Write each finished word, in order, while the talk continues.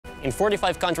In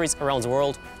 45 countries around the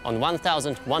world, on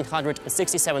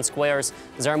 1,167 squares,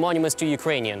 there are monuments to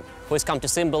Ukrainian, who has come to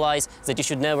symbolize that you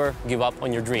should never give up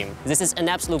on your dream. This is an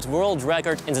absolute world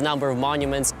record in the number of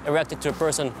monuments erected to a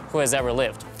person who has ever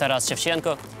lived. Taras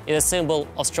Shevchenko is a symbol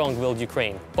of strong-willed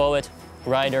Ukraine. Poet,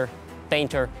 writer,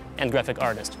 painter, and graphic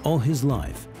artist. All his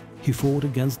life, he fought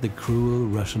against the cruel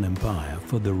Russian Empire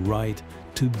for the right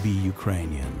to be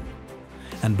Ukrainian.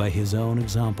 And by his own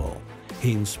example,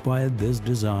 he inspired this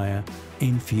desire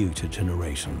in future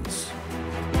generations.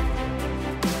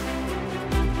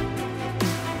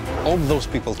 All those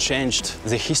people changed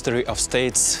the history of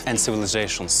states and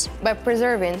civilizations by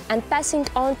preserving and passing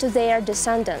on to their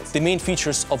descendants the main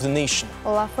features of the nation: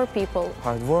 love for people,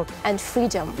 hard work, and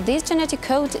freedom. This genetic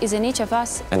code is in each of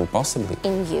us. and possibly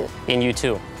In you. In you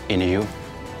too. in you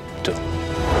too.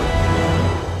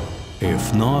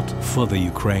 If not for the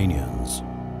Ukrainians,